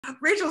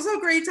Rachel, so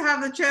great to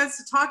have the chance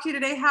to talk to you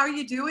today. How are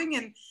you doing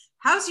and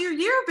how's your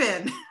year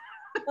been?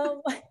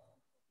 Um,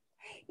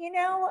 you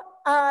know,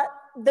 uh,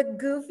 the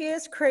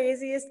goofiest,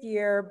 craziest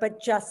year,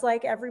 but just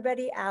like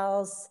everybody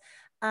else,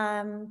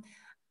 um,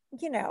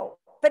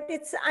 but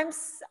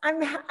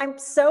I'm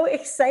so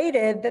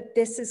excited that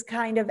this is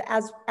kind of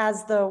as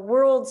the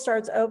world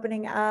starts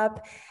opening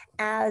up,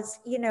 as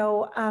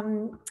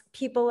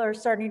people are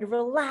starting to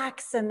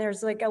relax and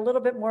there's like a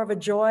little bit more of a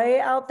joy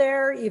out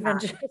there, even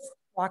just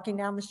walking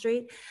down the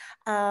street.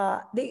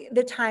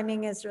 The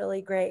timing is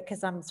really great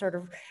because I'm sort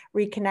of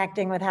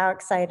reconnecting with how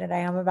excited I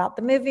am about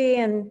the movie,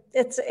 and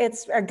it's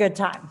a good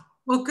time.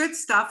 Well, good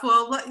stuff.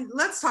 Well,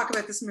 let's talk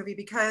about this movie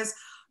because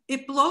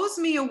it blows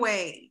me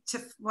away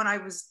to when I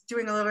was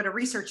doing a little bit of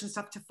research and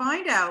stuff to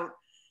find out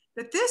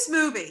that this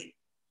movie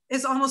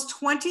is almost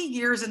 20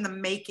 years in the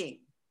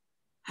making.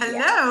 Hello.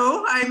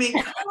 Yeah. I mean,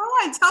 come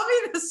on, tell me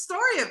the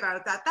story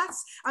about that.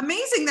 That's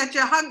amazing that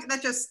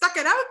you stuck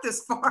it out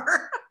this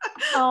far.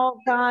 Oh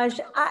gosh,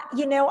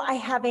 I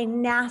have a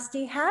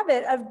nasty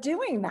habit of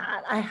doing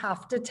that. I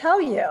have to tell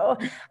you,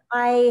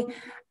 I,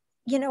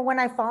 when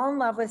I fall in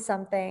love with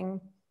something,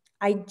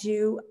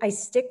 I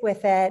stick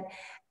with it.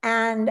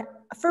 And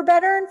for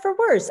better and for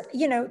worse,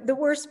 the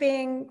worst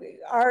being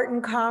art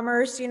and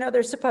commerce,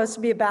 there's supposed to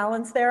be a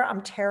balance there.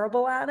 I'm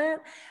terrible at it,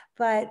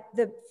 but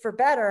for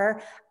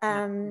better,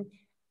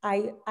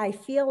 I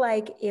feel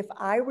like if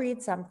I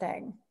read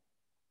something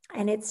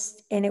and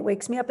it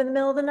wakes me up in the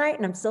middle of the night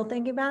and I'm still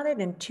thinking about it,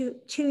 and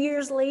two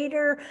years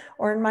later,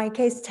 or in my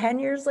case 10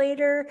 years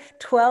later,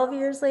 12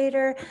 years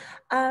later,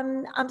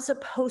 I'm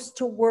supposed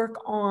to work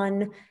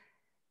on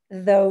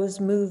those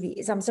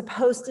movies. I'm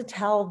supposed to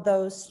tell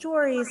those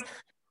stories.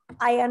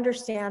 I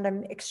understand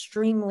I'm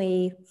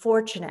extremely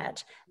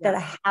fortunate that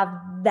I have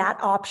that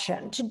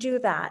option to do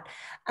that.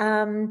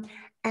 And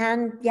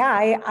yeah,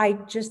 I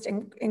just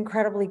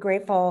incredibly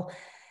grateful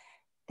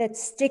that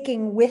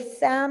sticking with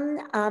them,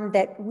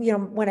 that,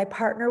 when I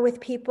partner with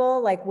people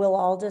like Will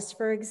Aldis,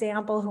 for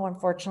example, who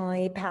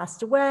unfortunately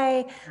passed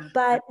away,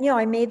 but,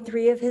 I made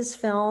 3 of his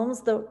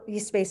films, the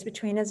Space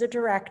Between as a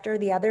director,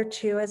 the other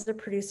 2 as a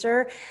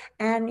producer.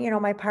 And,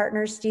 my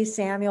partners, Steve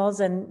Samuels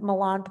and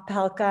Milan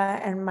Popelka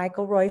and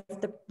Michael Roy,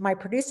 my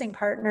producing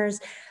partners,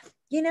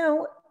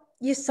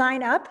 you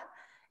sign up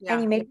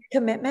and you make a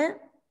commitment,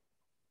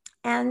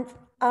 and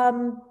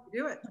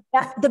do it.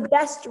 The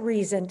best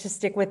reason to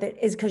stick with it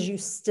is because you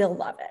still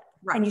love it,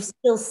 right, and you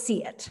still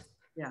see it.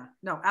 Yeah,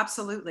 no,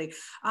 absolutely.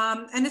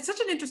 And it's such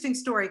an interesting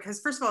story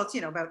because first of all, it's,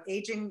 about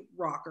aging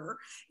rocker.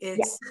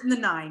 It's in the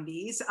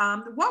 90s.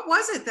 What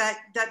was it that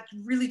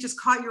really just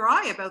caught your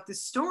eye about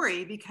this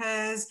story?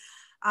 Because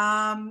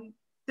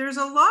there's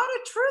a lot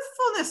of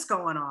truthfulness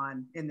going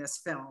on in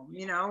this film.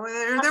 There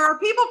are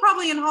people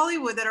probably in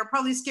Hollywood that are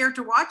probably scared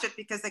to watch it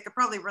because they could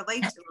probably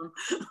relate to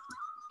them.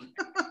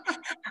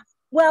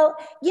 Well,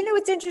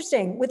 it's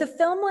interesting with a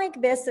film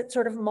like this that's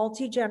sort of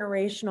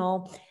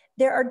multi-generational.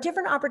 There are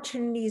different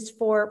opportunities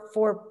for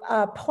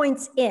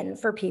points in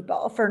for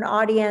people, for an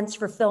audience,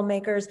 for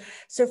filmmakers.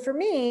 So for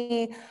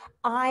me,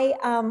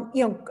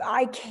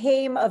 I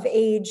came of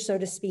age, so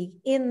to speak,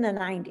 in the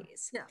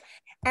 90s. Yeah.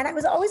 And I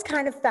was always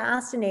kind of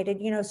fascinated,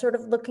 sort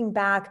of looking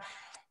back.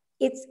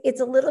 It's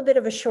a little bit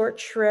of a short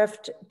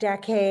shrift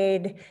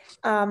decade,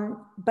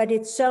 but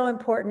it's so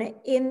important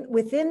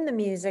within the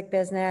music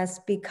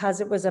business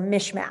because it was a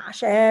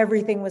mishmash.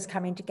 Everything was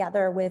coming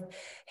together with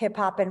hip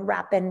hop and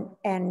rap and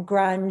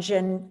grunge,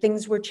 and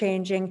things were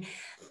changing.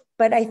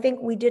 But I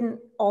think we didn't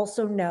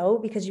also know,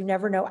 because you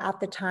never know at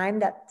the time,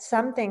 that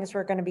some things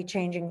were going to be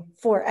changing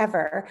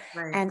forever.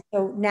 Right. And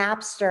so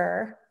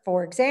Napster,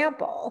 for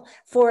example,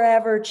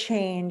 forever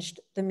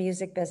changed the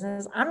music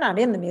business. I'm not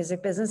in the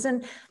music business,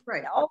 and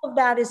all of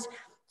that is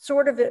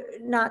sort of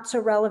not so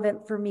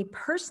relevant for me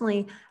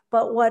personally,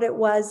 but what it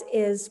was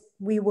is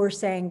we were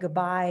saying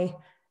goodbye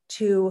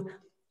to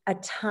a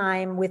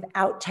time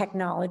without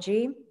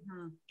technology.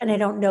 Mm-hmm. And I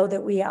don't know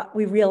that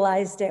we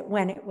realized it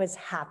when it was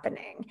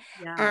happening.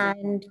 Yeah.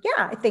 And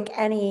yeah, I think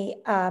any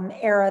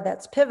era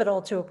that's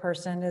pivotal to a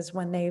person is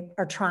when they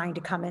are trying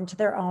to come into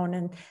their own.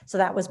 And so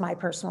that was my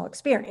personal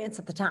experience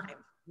at the time.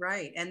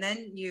 Right. And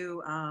then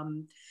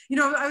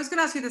I was going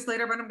to ask you this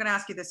later, but I'm going to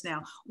ask you this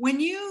now. When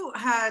you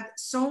had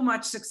so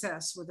much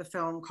success with a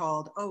film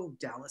called,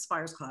 Dallas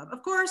Buyers Club,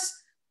 of course,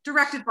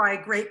 directed by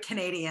a great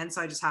Canadian,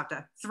 so I just have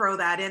to throw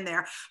that in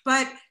there.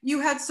 But you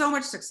had so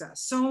much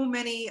success, so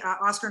many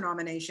Oscar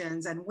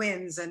nominations and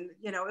wins, and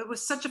it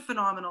was such a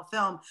phenomenal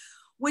film.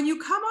 When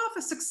you come off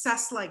a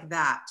success like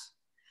that,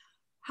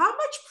 how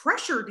much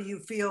pressure do you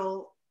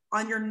feel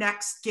on your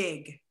next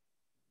gig?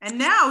 And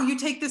now you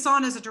take this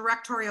on as a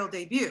directorial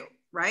debut,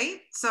 right?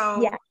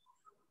 So,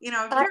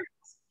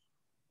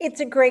 it's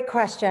a great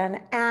question.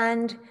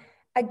 And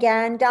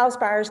again, Dallas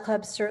Buyers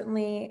Club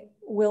certainly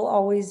will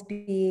always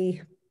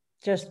be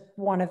just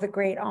one of the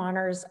great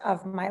honors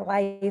of my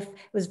life.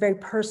 It was very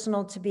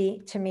personal to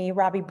me.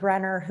 Robbie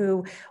Brenner,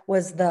 who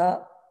was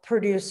the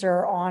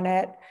producer on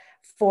it,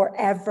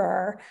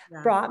 forever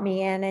Yeah. brought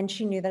me in, and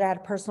she knew that I had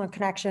a personal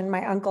connection,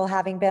 my uncle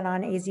having been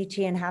on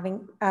AZT and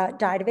having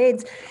died of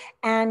AIDS.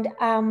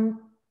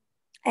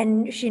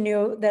 And she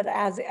knew that,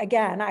 as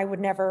again, I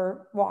would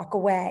never walk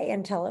away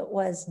until it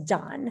was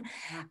done.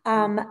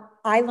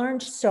 I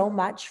learned so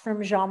much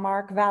from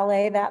Jean-Marc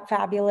Vallée, that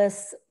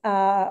fabulous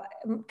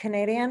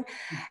Canadian.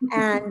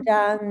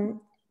 And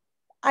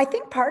I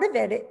think part of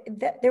it,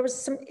 that there was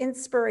some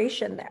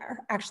inspiration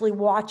there, actually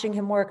watching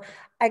him work.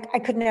 I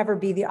could never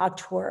be the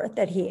auteur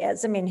that he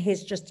is. I mean,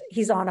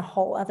 he's on a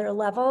whole other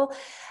level.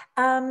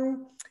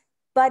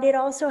 But it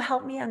also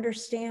helped me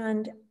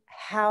understand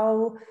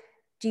how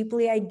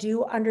deeply I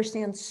do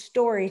understand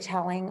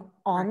storytelling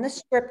on the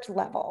script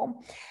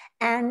level.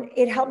 And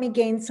it helped me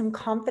gain some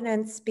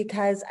confidence,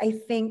 because I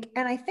think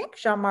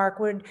Jean-Marc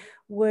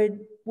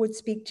would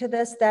speak to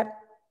this, that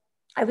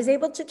I was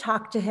able to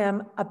talk to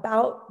him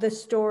about the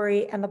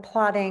story and the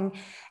plotting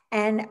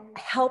and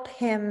help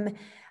him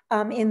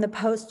in the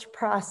post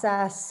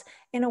process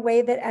in a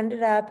way that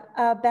ended up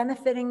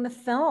benefiting the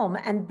film.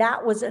 And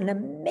that was an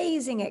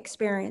amazing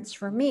experience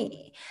for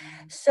me.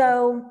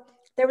 So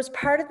there was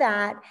part of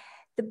that.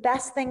 The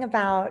best thing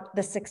about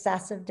the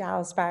success of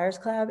Dallas Buyers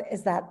Club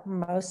is that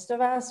most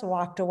of us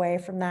walked away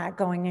from that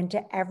going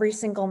into every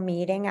single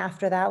meeting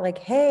after that, like,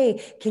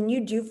 hey, can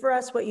you do for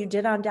us what you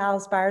did on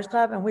Dallas Buyers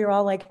Club? And we were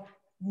all like,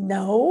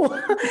 no.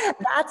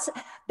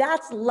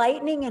 that's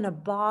lightning in a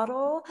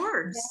bottle. Of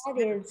course. That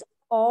is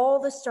all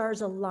the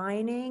stars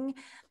aligning.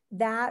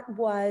 That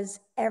was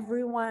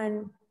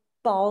everyone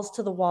balls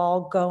to the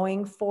wall,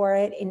 going for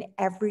it in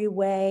every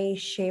way,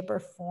 shape, or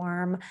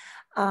form,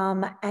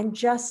 and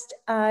just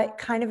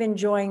kind of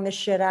enjoying the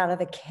shit out of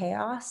the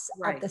chaos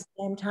at the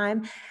same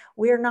time.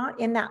 We're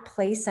not in that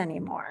place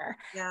anymore.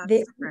 Yeah,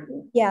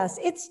 yes,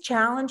 it's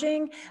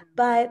challenging,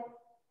 but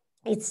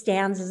it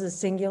stands as a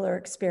singular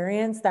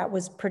experience that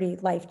was pretty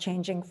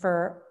life-changing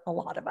for a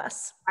lot of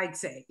us. I'd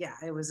say, yeah,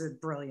 it was a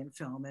brilliant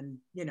film. And,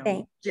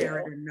 Thank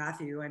Jared you. and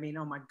Matthew, I mean,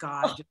 oh my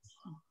God, just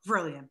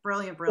brilliant.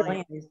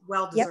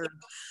 Well deserved.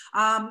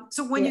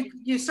 So when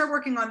you start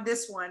working on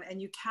this one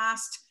and you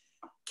cast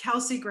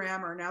Kelsey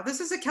Grammer. Now, this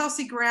is a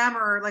Kelsey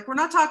Grammer, like, we're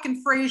not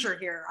talking Frasier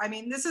here. I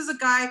mean, this is a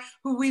guy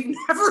who we've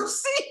never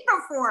seen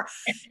before.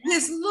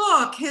 His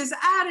look, his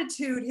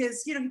attitude, he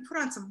put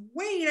on some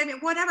weight. I mean,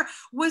 whatever.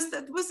 Was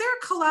there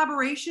a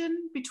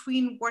collaboration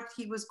between what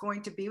he was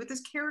going to be with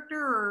this character,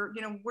 or,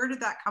 where did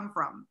that come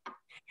from?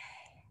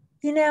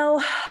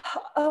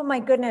 Oh my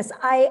goodness.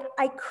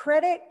 I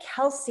credit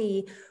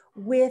Kelsey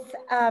with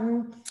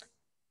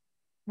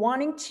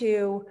wanting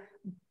to,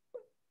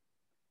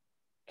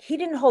 he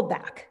didn't hold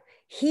back.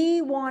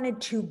 He wanted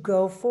to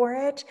go for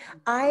it.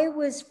 I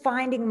was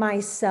finding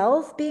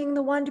myself being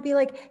the one to be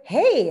like,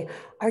 hey,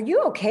 are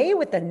you okay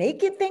with the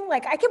naked thing?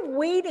 Like, I kept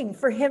waiting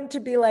for him to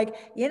be like,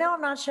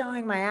 I'm not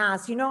showing my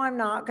ass. I'm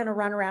not going to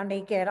run around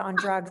naked on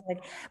drugs.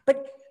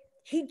 But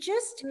he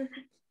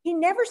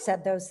never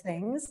said those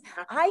things.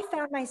 I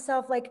found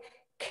myself like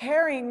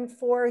caring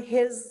for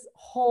his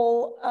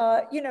whole,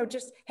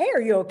 just, hey,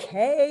 are you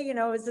okay?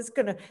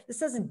 This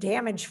doesn't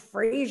damage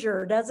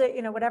Frasier, does it?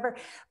 Whatever.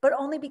 But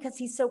only because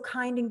he's so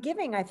kind and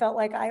giving. I felt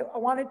like I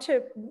wanted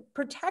to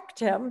protect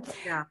him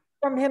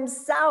from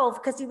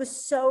himself, because he was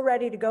so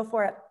ready to go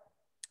for it.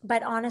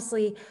 But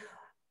honestly,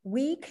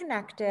 we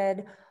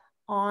connected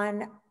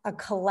on a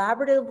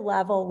collaborative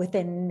level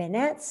within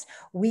minutes.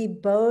 We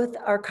both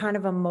are kind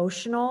of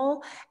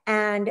emotional,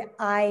 and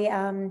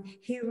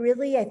he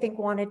really, I think,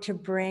 wanted to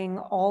bring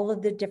all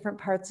of the different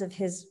parts of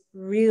his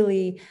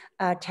really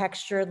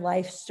textured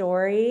life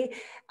story,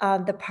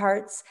 the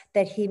parts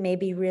that he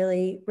maybe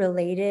really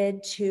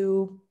related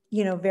to,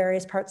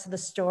 various parts of the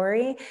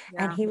story.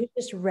 And he was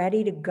just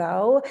ready to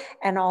go.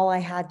 And all I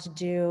had to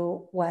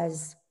do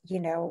was,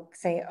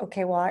 say,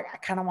 okay, well, I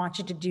kind of want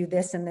you to do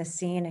this in this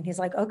scene. And he's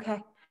like, okay.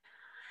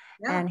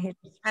 Yeah. And he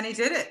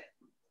did it.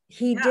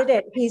 He did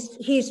it.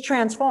 He's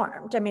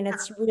transformed. I mean,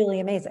 it's really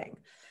amazing.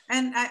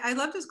 And I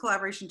loved his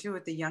collaboration too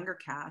with the younger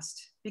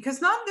cast, because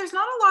there's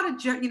not a lot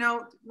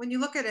of, when you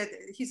look at it,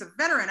 he's a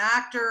veteran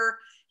actor.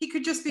 He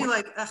could just be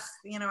like, ugh,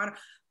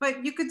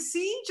 but you could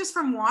see just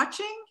from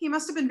watching, he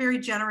must have been very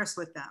generous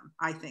with them,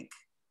 I think.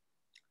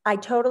 I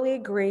totally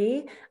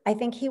agree. I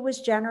think he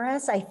was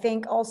generous. I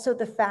think also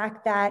the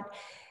fact that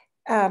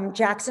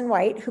Jackson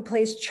White, who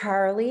plays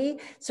Charlie.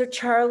 So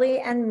Charlie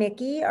and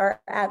Mickey are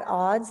at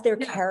odds. Their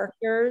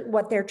character,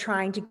 what they're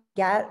trying to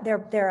get,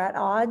 they're at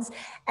odds,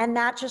 and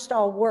that just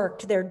all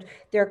worked.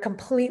 They're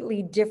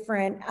completely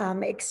different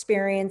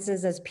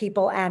experiences as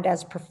people and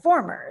as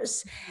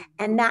performers,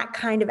 and that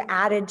kind of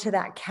added to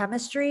that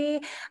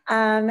chemistry.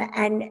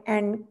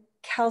 And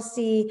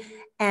Kelsey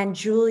and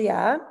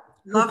Julia,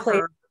 who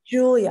played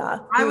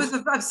Julia. I was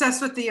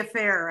obsessed with The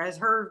Affair as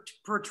her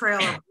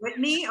portrayal of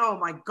Whitney. Oh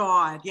my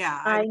God.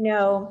 Yeah. I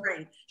know.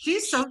 Great.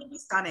 She's so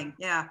stunning.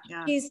 Yeah.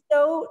 Yeah. She's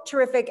so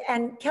terrific.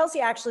 And Kelsey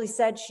actually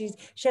said she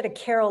had a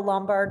Carol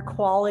Lombard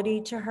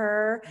quality to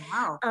her.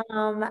 Wow.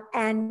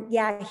 And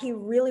yeah, he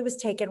really was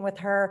taken with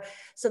her.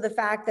 So the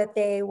fact that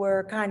they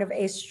were kind of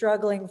a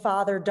struggling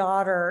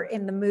father-daughter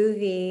in the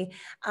movie,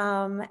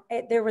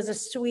 there was a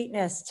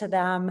sweetness to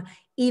them,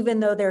 even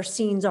though their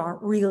scenes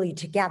aren't really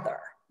together.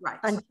 Right.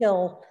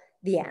 Until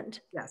the end.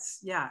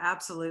 Yes. Yeah,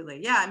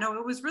 absolutely. Yeah, no,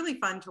 it was really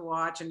fun to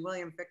watch. And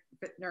William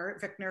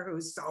Fichtner,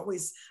 who's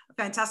always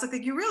fantastic.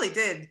 Like, you really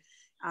did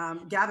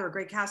gather a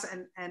great cast,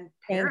 and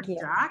Paris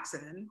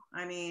Jackson.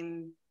 I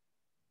mean,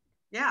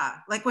 yeah,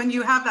 like when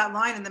you have that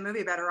line in the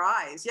movie about her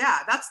eyes. Yeah,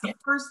 that's the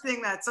first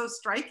thing that's so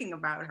striking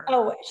about her.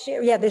 Oh,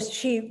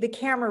 the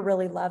camera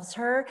really loves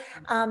her.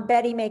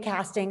 Betty May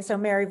Casting, so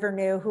Mary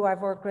Vernew, who I've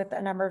worked with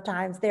a number of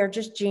times, they're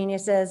just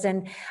geniuses.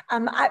 And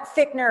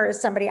Fichtner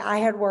is somebody I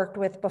had worked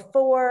with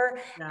before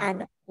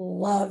and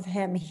love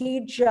him.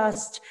 He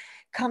just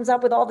comes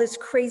up with all this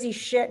crazy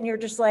shit, and you're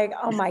just like,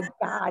 oh my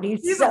God,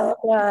 he's so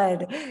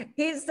good.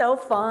 He's so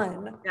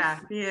fun. Yeah,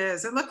 he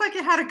is. It looked like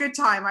you had a good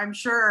time, I'm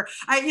sure.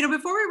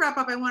 Before we wrap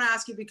up, I want to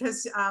ask you,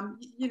 because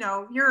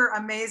you're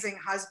amazing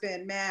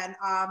husband, man.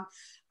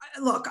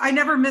 Look, I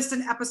never missed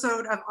an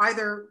episode of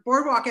either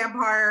Boardwalk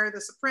Empire,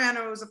 The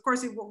Sopranos. Of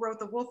course, he wrote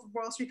The Wolf of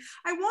Wall Street.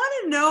 I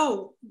want to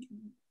know,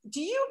 do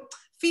you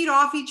feed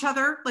off each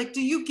other? Like,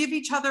 do you give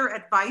each other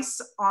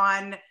advice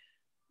on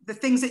the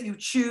things that you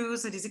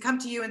choose? And does he come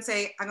to you and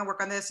say, I'm gonna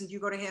work on this, and you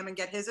go to him and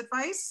get his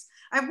advice?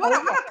 What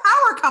a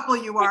power couple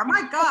you are,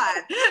 my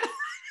God.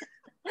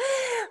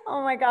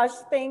 Oh my gosh,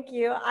 thank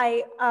you.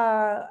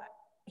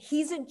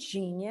 He's a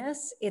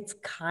genius. It's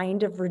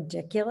kind of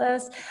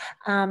ridiculous.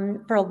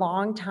 For a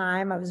long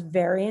time, I was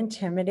very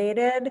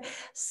intimidated.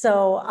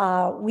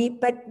 So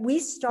we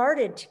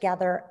started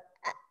together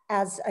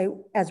as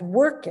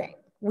working.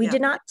 We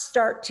did not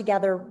start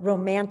together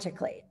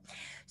romantically.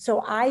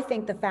 So I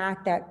think the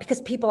fact that, because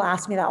people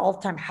ask me that all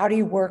the time, how do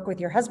you work with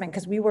your husband?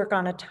 Because we work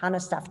on a ton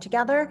of stuff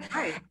together.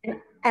 Right.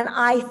 And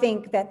I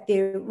think that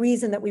the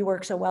reason that we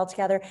work so well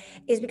together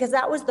is because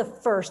that was the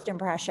first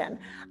impression.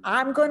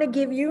 I'm going to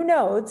give you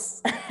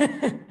notes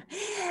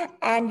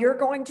and you're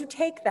going to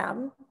take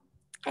them.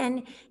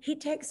 And he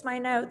takes my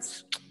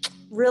notes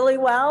really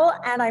well,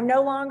 and I'm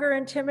no longer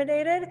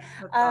intimidated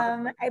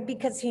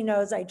because he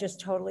knows I just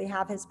totally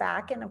have his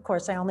back. And of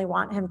course, I only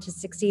want him to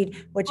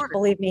succeed, which,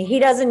 believe me, he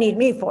doesn't need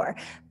me for.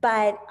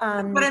 But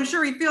I'm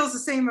sure he feels the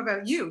same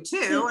about you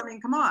too. I mean,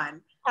 come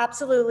on.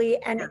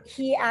 Absolutely. And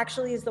he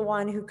actually is the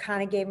one who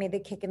kind of gave me the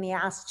kick in the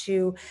ass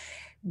to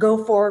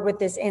go forward with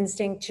this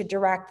instinct to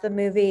direct the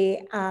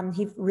movie.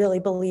 He really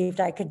believed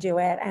I could do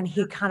it. And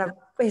he kind of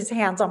his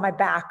hands on my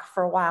back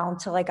for a while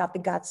until I got the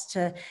guts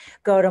to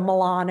go to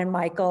Milan and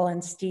Michael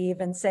and Steve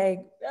and say,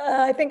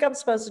 I think I'm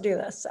supposed to do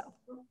this. So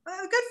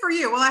good for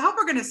you. Well, I hope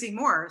we're going to see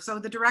more. So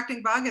the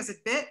directing bug, is it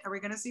bit? Are we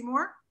going to see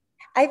more?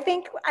 I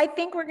think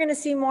we're going to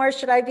see more.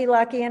 Should I be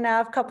lucky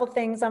enough? Couple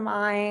things I'm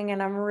eyeing,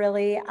 and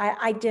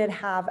I did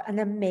have an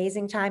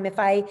amazing time. If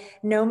I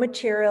know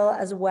material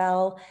as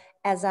well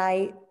as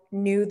I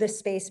knew the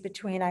space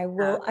between, I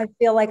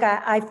feel like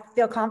I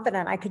feel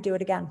confident I could do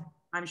it again.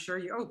 I'm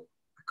sure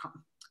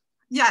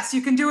yes,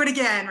 you can do it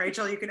again,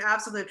 Rachel. You can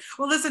absolutely.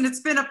 Well, listen, it's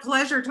been a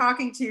pleasure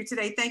talking to you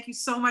today. Thank you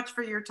so much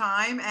for your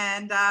time,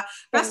 and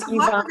best of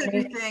luck with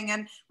everything.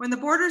 And when the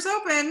borders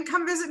open,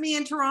 come visit me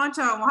in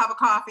Toronto and we'll have a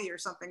coffee or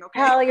something, okay?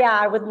 Hell yeah,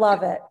 I would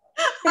love it.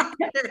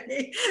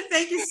 Okay.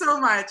 Thank you so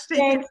much.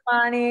 Thanks,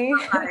 Bonnie.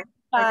 Bye.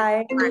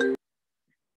 Bye. Okay. Bye.